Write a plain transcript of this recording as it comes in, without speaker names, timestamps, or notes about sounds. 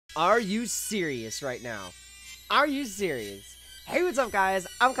Are you serious right now? Are you serious? Hey, what's up, guys?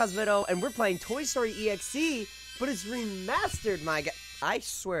 I'm Cosmitto, and we're playing Toy Story EXE, but it's remastered, my guy. I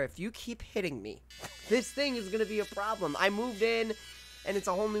swear, if you keep hitting me, this thing is gonna be a problem. I moved in, and it's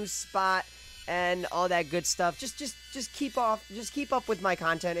a whole new spot, and all that good stuff. Just keep up with my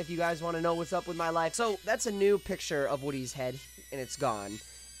content if you guys want to know what's up with my life. So that's a new picture of Woody's head, and it's gone.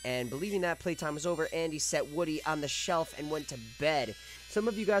 And believing that playtime was over, Andy set Woody on the shelf and went to bed. Some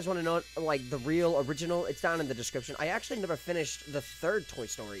of you guys want to know, like, the real original. It's down in the description. I actually never finished the third Toy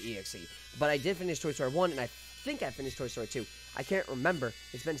Story EXE, but I did finish Toy Story 1, and I think I finished Toy Story 2. I can't remember.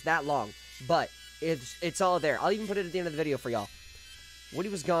 It's been that long, but it's all there. I'll even put it at the end of the video for y'all. Woody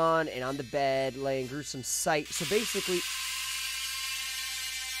was gone and on the bed, laying gruesome sight. So basically,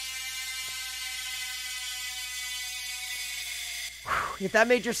 if that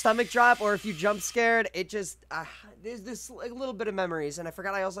made your stomach drop, or if you jump scared, it just, there's this like, little bit of memories. And I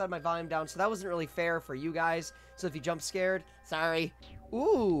forgot I also had my volume down, so that wasn't really fair for you guys. So if you jump scared, sorry.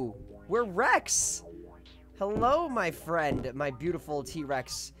 Ooh, we're Rex. Hello, my friend, my beautiful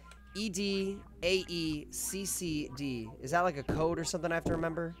T-Rex. EDAECCD. Is that like a code or something I have to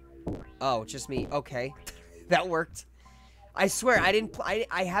remember? Oh, just me. Okay. That worked. I swear, I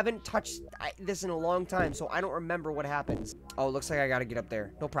haven't touched this in a long time, so I don't remember what happens. Oh, looks like I gotta get up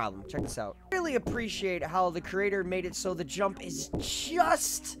there. No problem. Check this out. I really appreciate how the creator made it so the jump is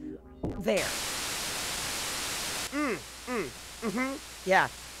just there. Yeah.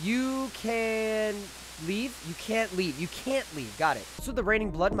 You can leave. You can't leave. You can't leave. Got it. So the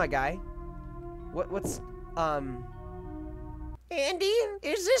raining blood, my guy. What's Andy,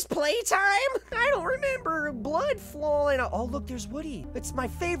 is this playtime? I don't remember. Blood flowing. Oh, look, there's Woody. It's my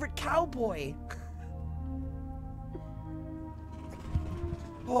favorite cowboy.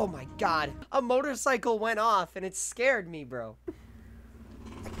 Oh my God. A motorcycle went off and it scared me, bro.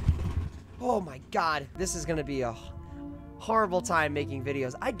 Oh my God. This is gonna be a horrible time making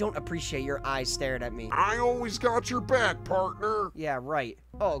videos. I don't appreciate your eyes staring at me. I always got your back, partner. Yeah, right.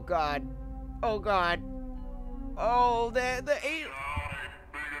 Oh God. Oh God. Oh, the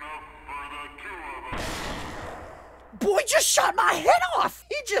boy just shot my head off.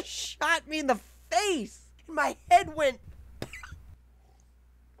 He just shot me in the face. And my head went.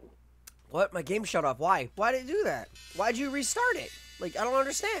 What? My game shut off. Why? Why did it do that? Why'd you restart it? Like, I don't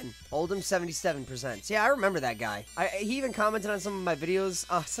understand. Oldham 77%. Yeah, I remember that guy. He even commented on some of my videos.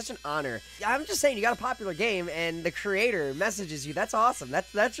 Oh, such an honor. I'm just saying, you got a popular game, and the creator messages you. That's awesome.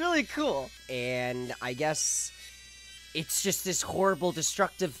 That's really cool. And I guess it's just this horrible,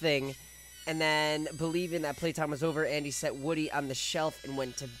 destructive thing. And then, believing that playtime was over, Andy set Woody on the shelf and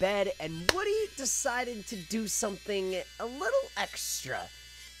went to bed. And Woody decided to do something a little extra.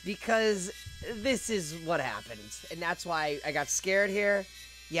 Because this is what happened. And that's why I got scared here.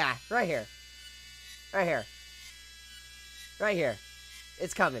 Yeah, right here. Right here. Right here.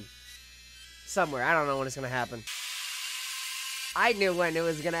 It's coming. Somewhere. I don't know when it's gonna happen. I knew when it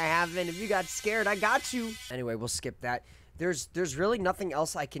was gonna happen. If you got scared, I got you. Anyway, we'll skip that. There's really nothing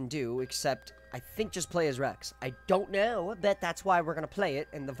else I can do except, I think, just play as Rex. I don't know, but that's why we're gonna play it.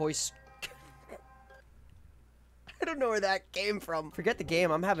 And the voice... I don't know where that came from. Forget the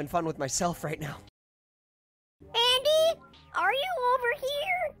game. I'm having fun with myself right now. Andy, are you over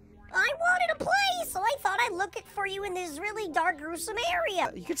here? I wanted to play, so I thought I'd look for you in this really dark, gruesome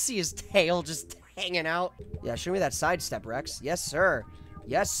area. You could see his tail just hanging out. Yeah, show me that sidestep, Rex. Yes, sir.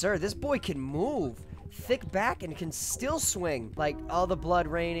 Yes, sir. This boy can move. Thick back and can still swing. Like, all the blood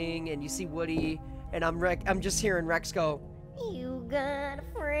raining, and you see Woody, and I'm just hearing Rex go, "You got a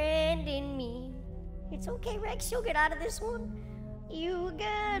friend in me." It's okay, Rex, you'll get out of this one. You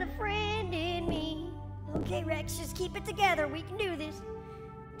got a friend in me. Okay, Rex, just keep it together. We can do this.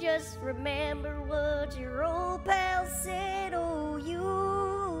 Just remember what your old pal said. Oh,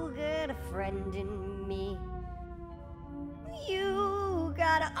 you got a friend in me. You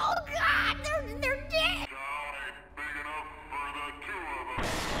got a... Oh, God, they're dead.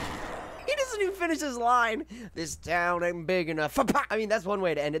 He doesn't even finish his line. This town ain't big enough. I mean, that's one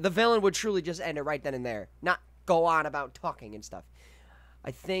way to end it. The villain would truly just end it right then and there. Not go on about talking and stuff.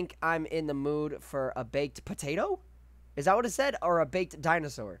 I think I'm in the mood for a baked potato? Is that what it said? Or a baked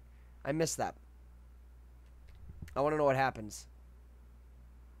dinosaur? I missed that. I want to know what happens.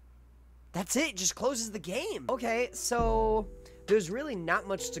 That's it. Just closes the game. Okay, so... there's really not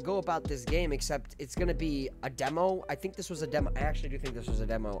much to go about this game except it's gonna be a demo. I think this was a demo. I actually do think this was a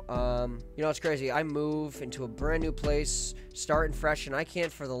demo. You know, it's crazy. I move into a brand new place, starting fresh, and I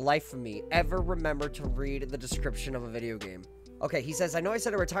can't for the life of me ever remember to read the description of a video game. Okay, he says, I know I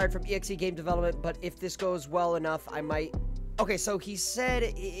said I retired from EXE game development, but if this goes well enough, I might... Okay, so he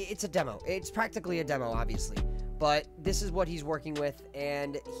said it's a demo. It's practically a demo, obviously. But this is what he's working with,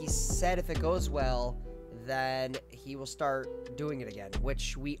 and he said if it goes well, then he will start doing it again,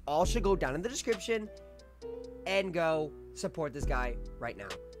 which we all should go down in the description and go support this guy right now.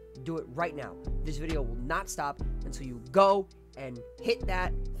 Do it right now. This video will not stop until you go and hit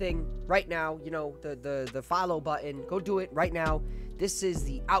that thing right now. You know, the follow button. Go do it right now. This is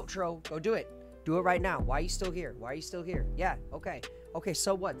the outro. Go do it. Do it right now. Why are you still here? Why are you still here? Yeah, okay. Okay,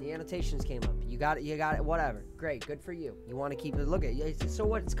 so what? The annotations came up. You got it, whatever. Great, good for you. You want to keep it, look at it. So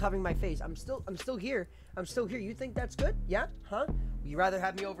what? It's covering my face. I'm still here. I'm still here. You think that's good? Yeah? Huh? You rather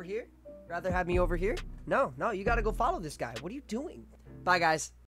have me over here? Rather have me over here? No, you got to go follow this guy. What are you doing? Bye, guys.